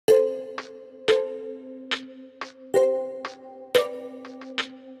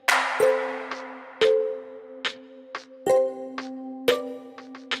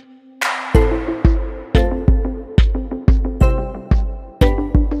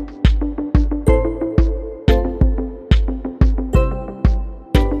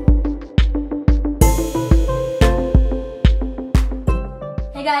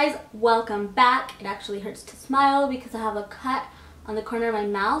welcome back. It actually hurts to smile because I have a cut on the corner of my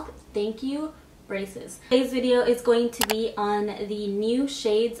mouth. Thank you, braces. Today's video is going to be on the new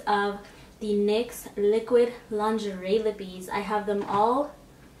shades of the NYX liquid lingerie lippies. I have them all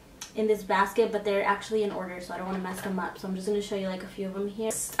in this basket, but they're actually in order, so I don't want to mess them up, so I'm just going to show you like a few of them here.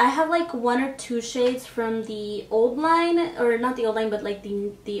 I have like one or two shades from the old line, or not the old line, but like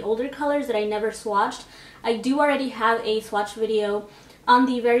the older colors that I never swatched. I do already have a swatch video on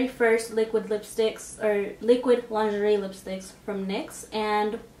the very first liquid lipsticks, or liquid lingerie lipsticks from NYX,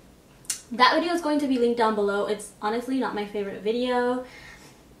 and that video is going to be linked down below. It's honestly not my favorite video.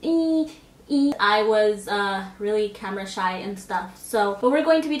 I was really camera shy and stuff, but we're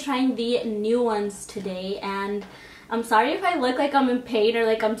going to be trying the new ones today, and I'm sorry if I look like I'm in pain or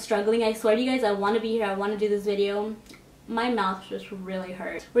like I'm struggling. I swear to you guys, I want to be here, I want to do this video. My mouth just really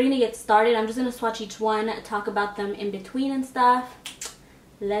hurts. We're gonna get started. I'm just gonna swatch each one, talk about them in between and stuff.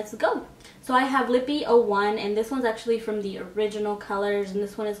 Let's go. So I have Lippy 01, and this one's actually from the original colors, and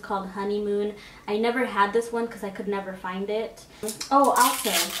this one is called Honeymoon. I never had this one because I could never find it. Oh,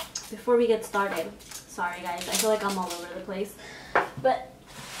 also, before we get started, sorry guys, I feel like I'm all over the place, but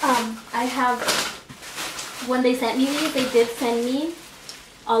I have, when they sent me these, they did send me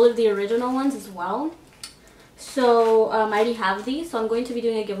all of the original ones as well. So I already have these, so I'm going to be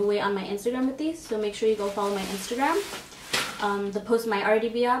doing a giveaway on my Instagram with these, so make sure you go follow my Instagram. The post might already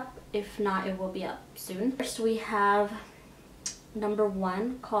be up. If not, it will be up soon. First we have number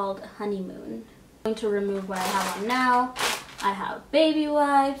 1 called Honeymoon. I'm going to remove what I have on now. I have baby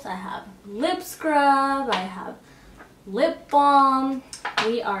wipes, I have lip scrub, I have lip balm.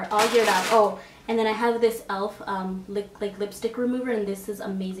 We are all geared up. Oh, and then I have this e.l.f. Lipstick remover, and this is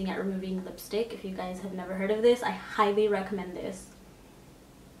amazing at removing lipstick. If you guys have never heard of this, I highly recommend this.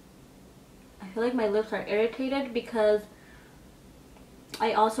 I feel like my lips are irritated because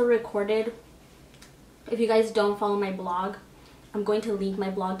I also recorded, if you guys don't follow my blog, I'm going to link my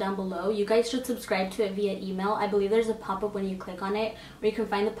blog down below. You guys should subscribe to it via email. I believe there's a pop-up when you click on it, or you can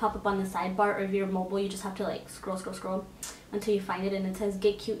find the pop-up on the sidebar, or if you're mobile, you just have to like scroll until you find it, and it says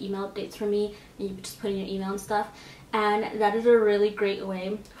get cute email updates from me, and you just put in your email and stuff. And that is a really great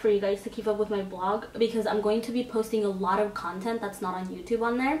way for you guys to keep up with my blog, because I'm going to be posting a lot of content that's not on YouTube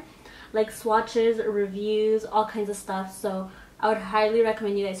on there, like swatches, reviews, all kinds of stuff. So I would highly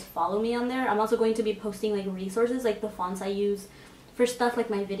recommend you guys follow me on there. I'm also going to be posting like resources, like the fonts I use for stuff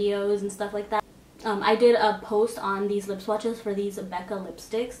like my videos and stuff like that. I did a post on these lip swatches for these Becca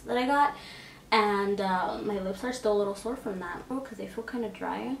lipsticks that I got, and my lips are still a little sore from that because they feel kind of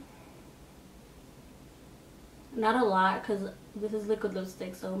dry. Not a lot, because this is liquid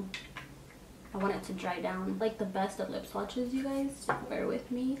lipstick, so I want it to dry down. Like the best at lip swatches, you guys, bear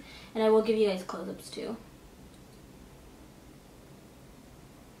with me, and I will give you guys close-ups too.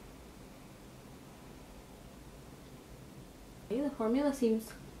 The formula seems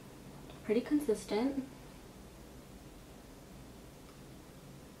pretty consistent.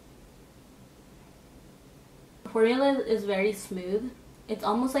 The formula is very smooth. It's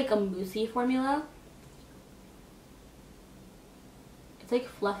almost like a moussey formula. It's like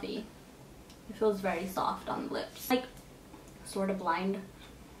fluffy. It feels very soft on the lips. Like sort of blind.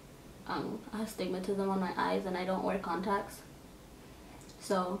 I have astigmatism on my eyes and I don't wear contacts.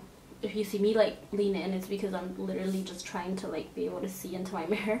 So if you see me like lean in, it's because I'm literally just trying to like be able to see into my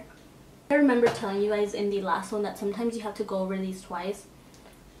mirror. I remember telling you guys in the last one that sometimes you have to go over these twice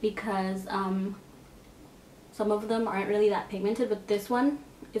because some of them aren't really that pigmented, but this one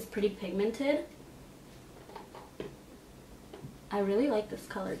is pretty pigmented. I really like this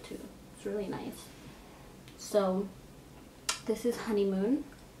color too. It's really nice. So this is Honeymoon.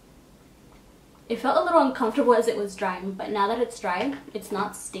 It felt a little uncomfortable as it was drying, but now that it's dry, it's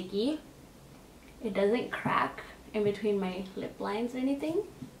not sticky. It doesn't crack in between my lip lines or anything.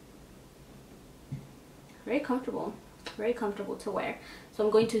 Very comfortable to wear. So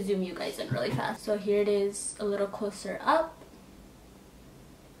I'm going to zoom you guys in really fast. So here it is a little closer up.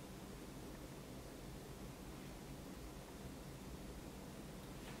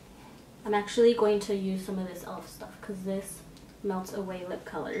 I'm actually going to use some of this e.l.f. stuff because this melts away lip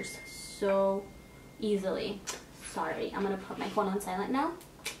colors so easily. Sorry, I'm gonna put my phone on silent now.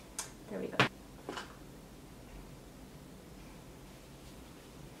 There we go.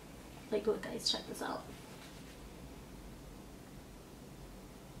 Like, look guys, check this out.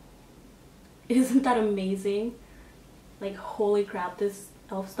 Isn't that amazing? Like, holy crap, this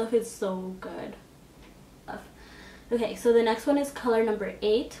e.l.f. stuff is so good. Okay, so the next one is color number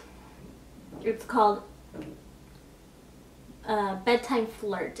 8. It's called Bedtime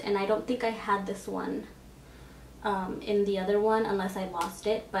Flirt, and I don't think I had this one in the other one unless I lost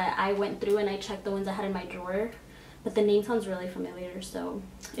it, but I went through and I checked the ones I had in my drawer, but the name sounds really familiar, so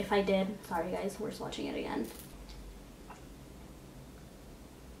if I did, sorry guys, we're swatching it again.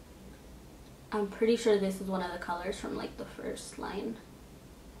 I'm pretty sure this is one of the colors from like the first line,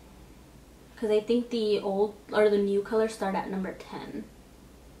 because I think the old or the new colors start at number 10.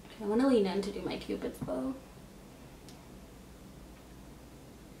 Okay, I want to lean in to do my Cupid's bow.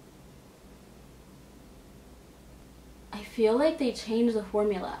 I feel like they changed the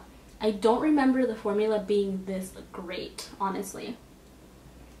formula. I don't remember the formula being this great, honestly.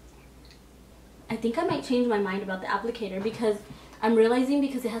 I think I might change my mind about the applicator, because I'm realizing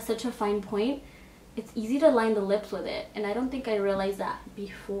because it has such a fine point, it's easy to line the lips with it, and I don't think I realized that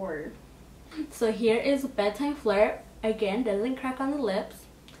before. So here is Bedtime Flirt. Again, doesn't crack on the lips.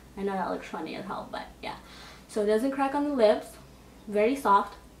 I know that looks funny as hell, but yeah. So it doesn't crack on the lips. Very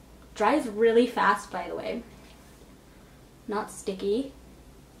soft. Dries really fast, by the way. Not sticky.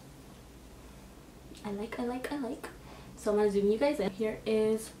 I like. So I'm gonna zoom you guys in. Here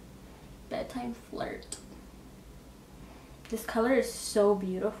is Bedtime Flirt. This color is so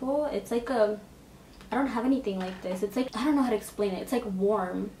beautiful. It's like a, I don't have anything like this. It's like, I don't know how to explain it. It's like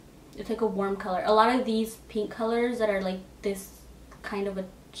warm. It's like a warm color. A lot of these pink colors that are like this kind of a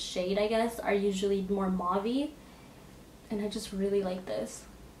shade, I guess, are usually more mauve-y, and I just really like this.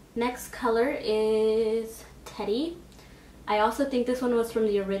 Next color is Teddy. I also think this one was from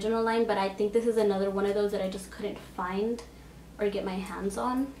the original line, but I think this is another one of those that I just couldn't find or get my hands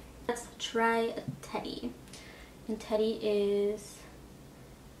on. Let's try Teddy. And Teddy is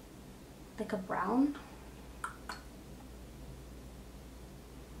like a brown.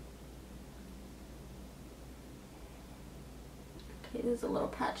 Okay, this is a little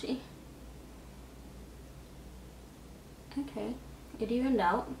patchy. Okay, it evened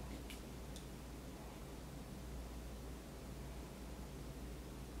out.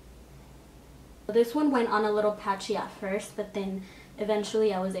 This one went on a little patchy at first, but then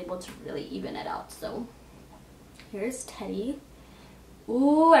eventually I was able to really even it out. So here's Teddy.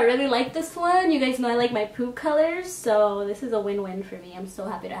 Ooh, I really like this one. You guys know I like my poop colors, so this is a win-win for me. I'm so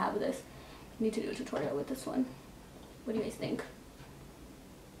happy to have this. I need to do a tutorial with this one. What do you guys think?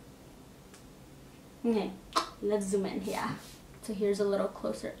 Okay, let's zoom in here. So here's a little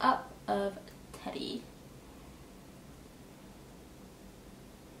closer up of Teddy.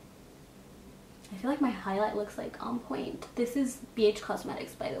 I feel like my highlight looks like on point. This is BH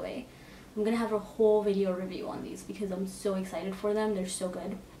Cosmetics, by the way. I'm gonna have a whole video review on these because I'm so excited for them. They're so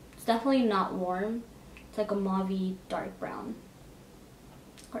good. It's definitely not warm. It's like a mauve dark brown.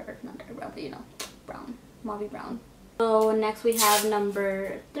 Or not dark brown, but you know, brown. Mauve brown. So next we have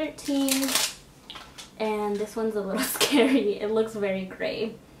number 13. And this one's a little scary. It looks very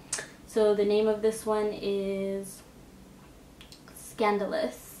gray. So the name of this one is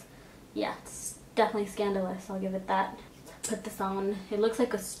Scandalous. Yeah, it's definitely Scandalous. I'll give it that. Put this on. It looks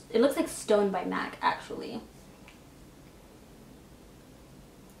like Stone by MAC, actually.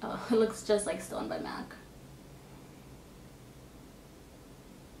 Oh, it looks just like Stone by MAC.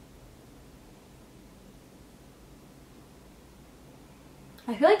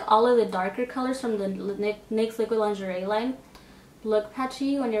 I feel like all of the darker colors from the NYX Liquid Lingerie line look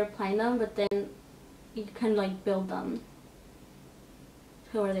patchy when you're applying them, but then you can like build them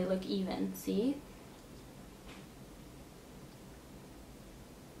to where they look even. See?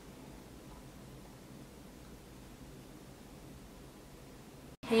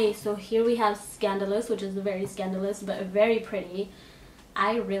 Okay, so here we have Scandalous, which is very scandalous but very pretty.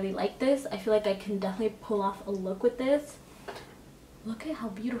 I really like this. I feel like I can definitely pull off a look with this. Look at how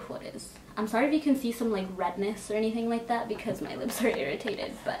beautiful it is. I'm sorry if you can see some like redness or anything like that because my lips are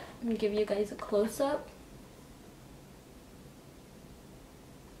irritated, but I'm gonna give you guys a close-up.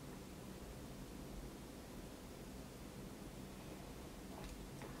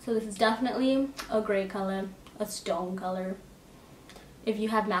 So this is definitely a gray color, a stone color. If you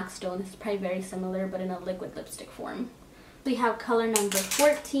have MAC Stone, this is probably very similar but in a liquid lipstick form. We have color number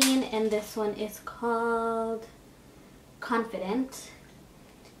 14, and this one is called Confident,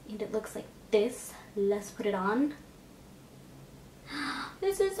 and it looks like this. Let's put it on.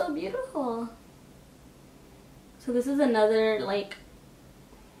 This is so beautiful. So this is another like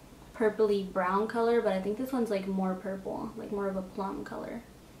purpley brown color, but I think this one's like more purple, like more of a plum color.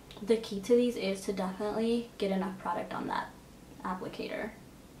 The key to these is to definitely get enough product on that applicator.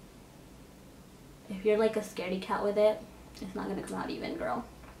 If you're like a scaredy cat with it, it's not gonna come out even, girl.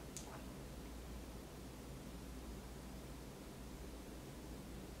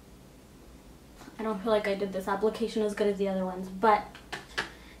 I don't feel like I did this application as good as the other ones, but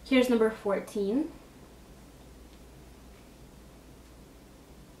here's number 14.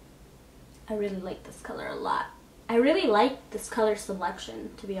 I really like this color a lot. I really like this color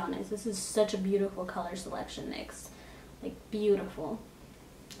selection, to be honest. This is such a beautiful color selection, NYX. Like, beautiful.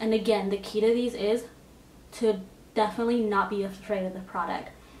 And again, the key to these is to definitely not be afraid of the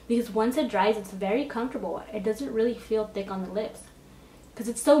product, because once it dries, it's very comfortable. It doesn't really feel thick on the lips because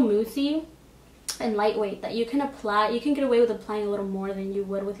it's so moussey and lightweight that you can get away with applying a little more than you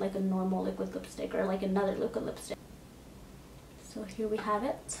would with like a normal liquid lipstick or like another liquid lipstick. So here we have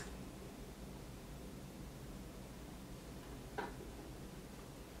it.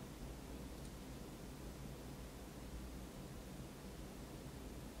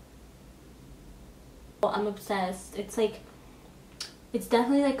 I'm obsessed. It's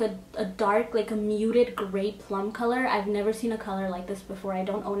definitely like a dark, like a muted gray plum color. I've never seen a color like this before. I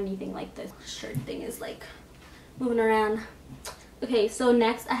don't own anything like this. Shirt thing is like moving around. Okay, so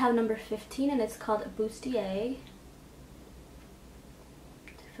next I have number 15 and it's called Bustier.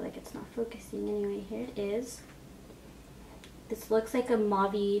 I feel like it's not focusing. Anyway, here it is. This looks like a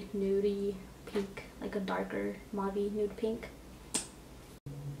mauve-y, nudey pink, like a darker mauve-y nude pink.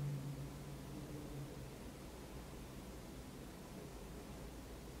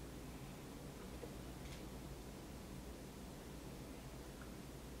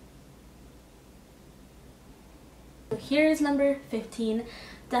 So here is number 15.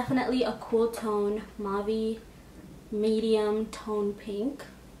 Definitely a cool tone, mauve, medium tone pink.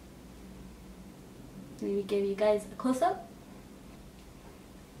 Let me give you guys a close-up.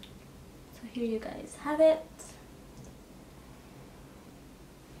 So here you guys have it.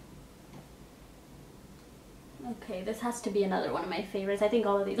 Okay, this has to be another one of my favorites. I think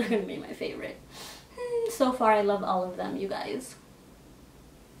all of these are going to be my favorite. So far, I love all of them, you guys.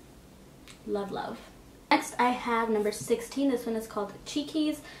 Love, love. Next, I have number 16. This one is called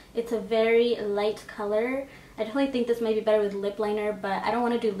Cheekies. It's a very light color. I definitely think this might be better with lip liner, but I don't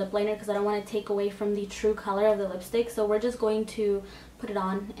want to do lip liner because I don't want to take away from the true color of the lipstick. So we're just going to put it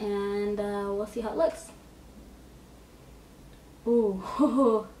on and we'll see how it looks. Ooh,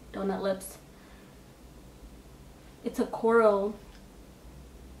 donut lips. It's a coral.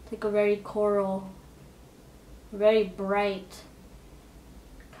 It's like a very coral, very bright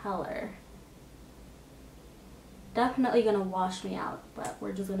color. Definitely gonna wash me out, but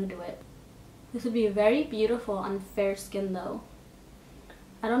we're just gonna do it. This would be very beautiful on fair skin though.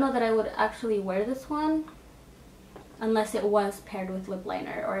 I don't know that I would actually wear this one unless it was paired with lip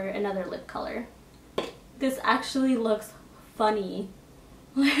liner or another lip color. This actually looks funny.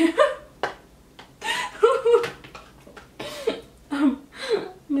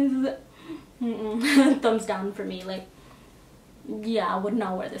 Thumbs down for me. Like, yeah, I would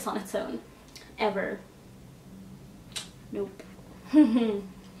not wear this on its own. Ever. Nope.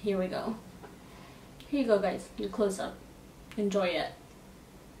 Here we go. Here you go, guys. Your close up. Enjoy it.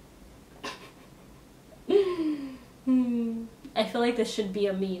 I feel like this should be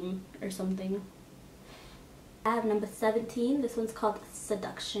a meme or something. I have number 17. This one's called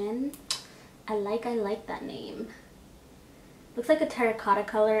Seduction. I like that name. Looks like a terracotta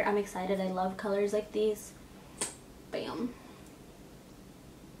color. I'm excited. I love colors like these. Bam.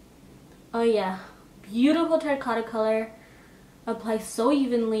 Oh yeah. Beautiful terracotta color. Applies so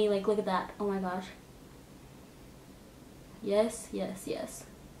evenly. Like, look at that. Oh my gosh. Yes, yes, yes.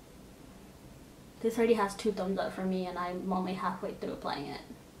 This already has 2 thumbs up for me and I'm only halfway through applying it.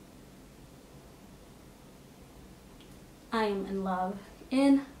 I am in love.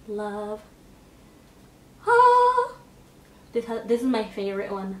 In love. Ah! This is my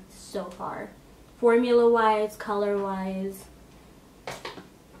favorite one so far. Formula wise, color wise.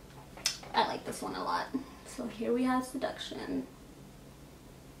 I like this one a lot. So here we have Seduction.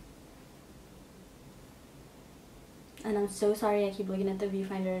 And I'm so sorry I keep looking at the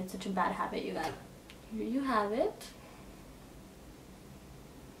viewfinder. It's such a bad habit, you guys. Here you have it.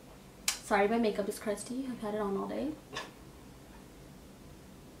 Sorry my makeup is crusty. I've had it on all day.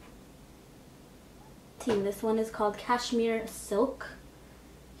 This one is called Cashmere Silk.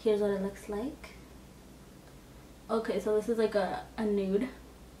 Here's what it looks like. Okay, so this is like a nude.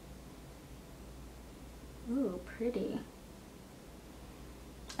 Ooh, pretty.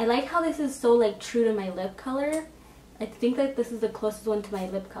 I like how this is so like true to my lip color. I think that this is the closest one to my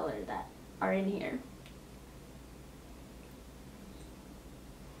lip color that are in here.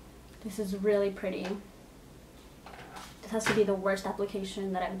 This is really pretty. This has to be the worst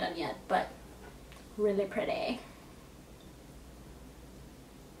application that I've done yet, but really pretty.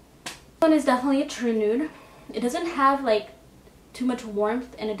 This one is definitely a true nude. It doesn't have like too much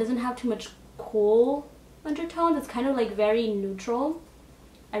warmth and it doesn't have too much cool undertones. It's kind of like very neutral.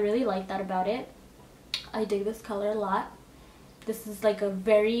 I really like that about it. I dig this color a lot. This is like a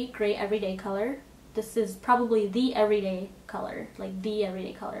very great everyday color. This is probably the everyday color, like the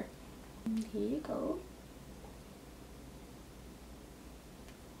everyday color. Here you go.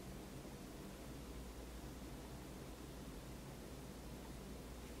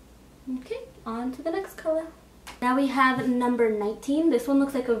 Okay, on to the next color. Now we have number 19. This one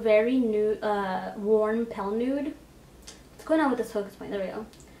looks like a very nude, warm pale nude. What's going on with this focus point? There we go.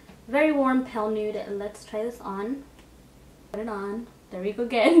 Very warm pale nude. And let's try this on. Put it on. There we go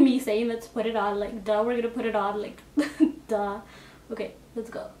again. Me saying let's put it on. Like, duh, we're gonna put it on. Like, duh. Okay, let's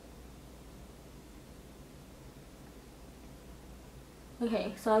go.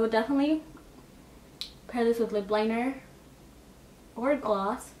 Okay, so I would definitely pair this with lip liner or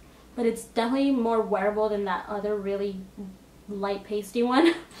gloss. But it's definitely more wearable than that other really light pasty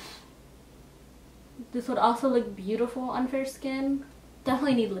one. This would also look beautiful on fair skin.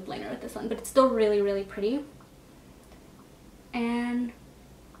 Definitely need lip liner with this one, but it's still really, really pretty. And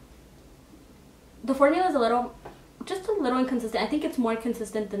the formula is just a little inconsistent. I think it's more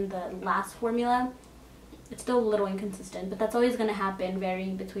consistent than the last formula. It's still a little inconsistent, but that's always going to happen,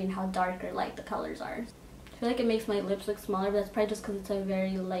 varying between how dark or light the colors are. I feel like it makes my lips look smaller, but that's probably just because it's a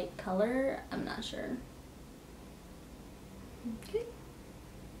very light color. I'm not sure. Okay.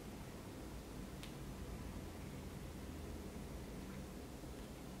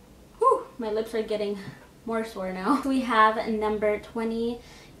 Whew, my lips are getting more sore now. We have number 20,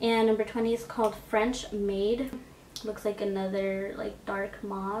 and number 20 is called French Maid. Looks like another like dark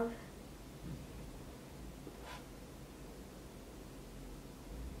mauve.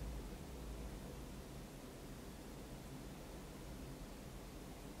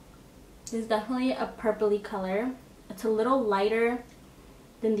 It's definitely a purpley color. It's a little lighter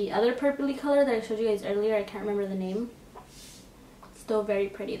than the other purpley color that I showed you guys earlier. I can't remember the name. Still very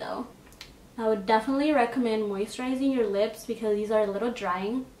pretty though. I would definitely recommend moisturizing your lips because these are a little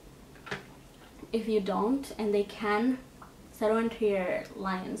drying if you don't, and they can settle into your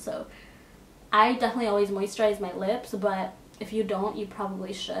lines. So I definitely always moisturize my lips, but if you don't, you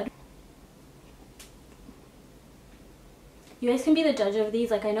probably should. You guys can be the judge of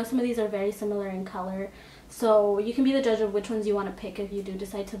these. Like, I know some of these are very similar in color, so you can be the judge of which ones you want to pick if you do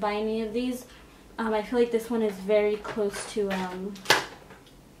decide to buy any of these. I feel like this one is very close to, I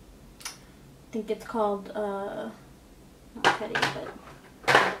think it's called, not Teddy,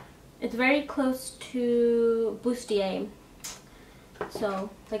 but it's very close to Bustier.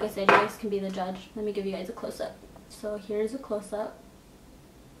 So, like I said, you guys can be the judge. Let me give you guys a close-up. So here's a close-up.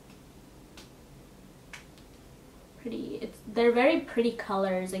 Pretty. They're very pretty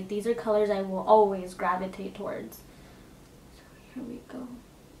colors. Like, these are colors I will always gravitate towards. So here we go.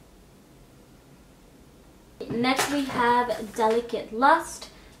 Next we have Delicate Lust,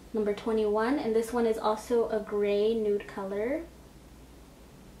 number 21, and this one is also a gray nude color.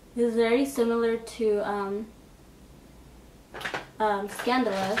 This is very similar to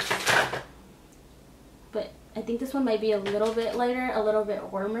Scandalous, but I think this one might be a little bit lighter, a little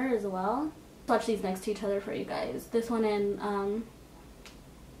bit warmer as well. Swatch these next to each other for you guys. This one and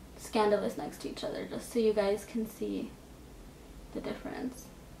Scandalous next to each other, just so you guys can see the difference.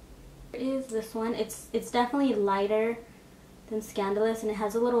 Here is this one. It's definitely lighter than Scandalous, and it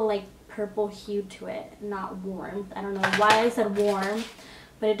has a little like purple hue to it, not warm. I don't know why I said warm,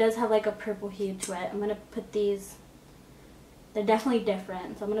 but it does have like a purple hue to it. I'm gonna put these, they're definitely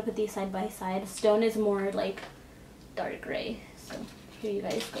different, so I'm gonna put these side by side. Stone is more like dark gray, so here you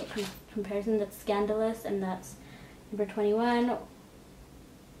guys go. Comparison, that's Scandalous and that's number 21.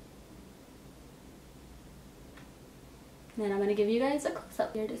 And then I'm going to give you guys a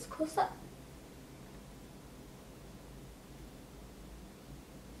close-up. Here it is, close-up.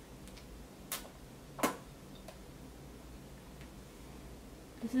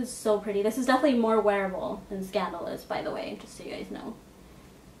 This is so pretty. This is definitely more wearable than Scandalous, by the way, just so you guys know.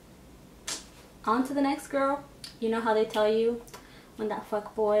 On to the next girl. You know how they tell you when that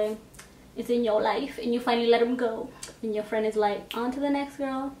fuckboy is in your life and you finally let him go, and your friend is like, on to the next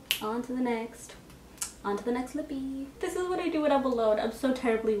girl, on to the next lippy. This is what I do when I'm alone. I'm so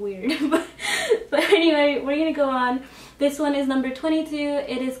terribly weird. but anyway, we're gonna go on. This one is number 22.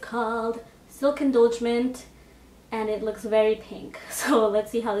 It is called Silk Indulgement, and it looks very pink. So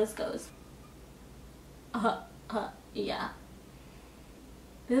let's see how this goes. Yeah.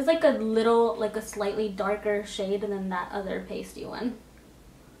 This is like a little, like a slightly darker shade than that other pasty one.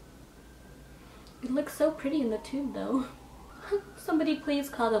 It looks so pretty in the tube though. Somebody please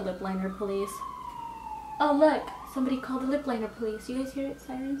call the lip liner police. Oh look, somebody called the lip liner police. You guys hear it,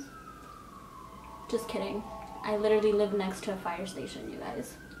 sirens? Just kidding. I literally live next to a fire station, you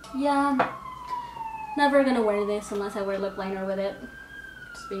guys. Yeah, Never gonna wear this unless I wear lip liner with it.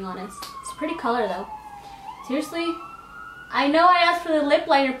 Just being honest. It's a pretty color though. Seriously? I know I asked for the lip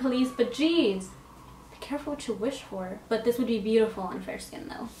liner, police, but geez. Be careful what you wish for. But this would be beautiful on fair skin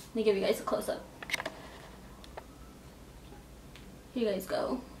though. Let me give you guys a close-up. Here you guys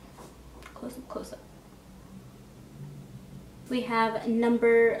go. Close-up, close-up. We have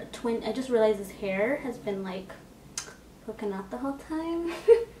number 20. I just realized his hair has been like poking out the whole time.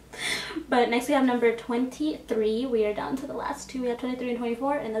 But next we have number 23. We are down to the last two. We have 23 and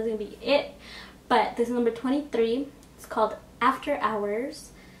 24, and that's gonna be it. But this is number 23. It's called After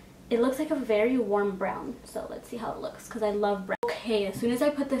Hours. It looks like a very warm brown. So let's see how it looks, because I love brown. Okay, as soon as I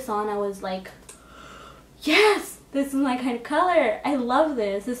put this on, I was like, yes, this is my kind of color. I love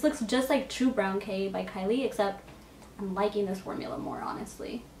this. This looks just like True Brown K by Kylie, except I'm liking this formula more,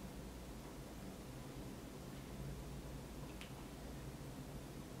 honestly.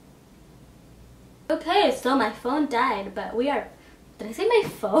 Okay, so my phone died, but we are... Did I say my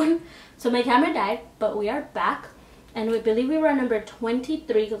phone? So my camera died, but we are back. And we believe we were on number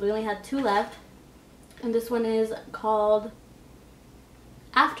 23 because we only had 2 left. And this one is called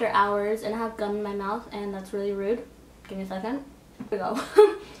After Hours, and I have gum in my mouth, and that's really rude. Give me a second. Here we go.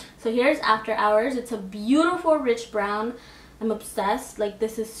 So here's After Hours. It's a beautiful rich brown. I'm obsessed. Like,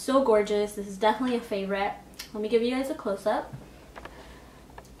 this is so gorgeous. This is definitely a favorite. Let me give you guys a close-up.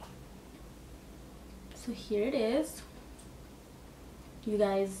 So here it is. You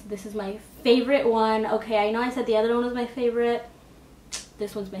guys, this is my favorite one. Okay, I know I said the other one was my favorite.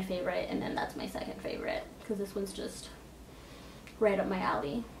 This one's my favorite, and then that's my second favorite, because this one's just right up my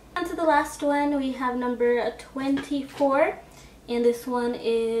alley. On to the last one, we have number 24, and this one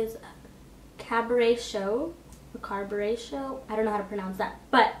is Cabaret Show, or Cabaret Show. I don't know how to pronounce that,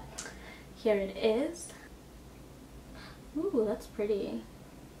 but here it is. Ooh, that's pretty.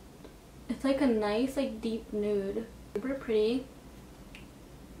 It's like a nice, like, deep nude. Super pretty.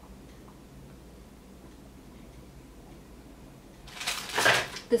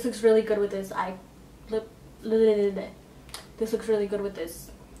 This looks really good with this This looks really good with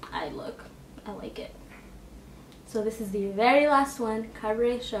this eye look. I like it. So this is the very last one,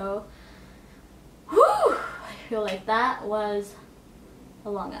 Cabaret Show. Whew! I feel like that was a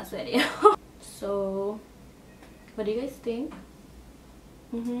long ass video. So, what do you guys think?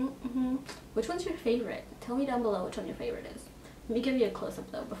 Which one's your favorite? Tell me down below which one your favorite is. Let me give you a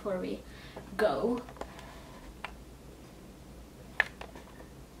close-up though before we go.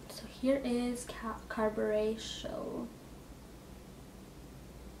 So here is Cabaret Show.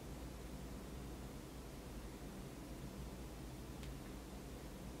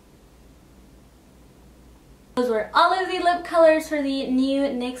 Those were all of the lip colors for the new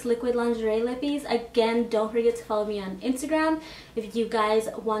NYX Liquid Lingerie Lippies. Again, don't forget to follow me on Instagram if you guys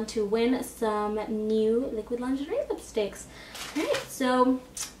want to win some new Liquid Lingerie lipsticks. Alright, so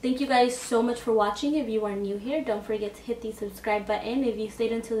thank you guys so much for watching. If you are new here, don't forget to hit the subscribe button. If you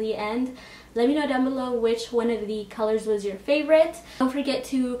stayed until the end, let me know down below which one of the colors was your favorite. Don't forget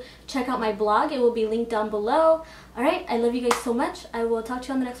to check out my blog. It will be linked down below. Alright, I love you guys so much. I will talk to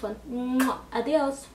you on the next one. Mwah. Adios.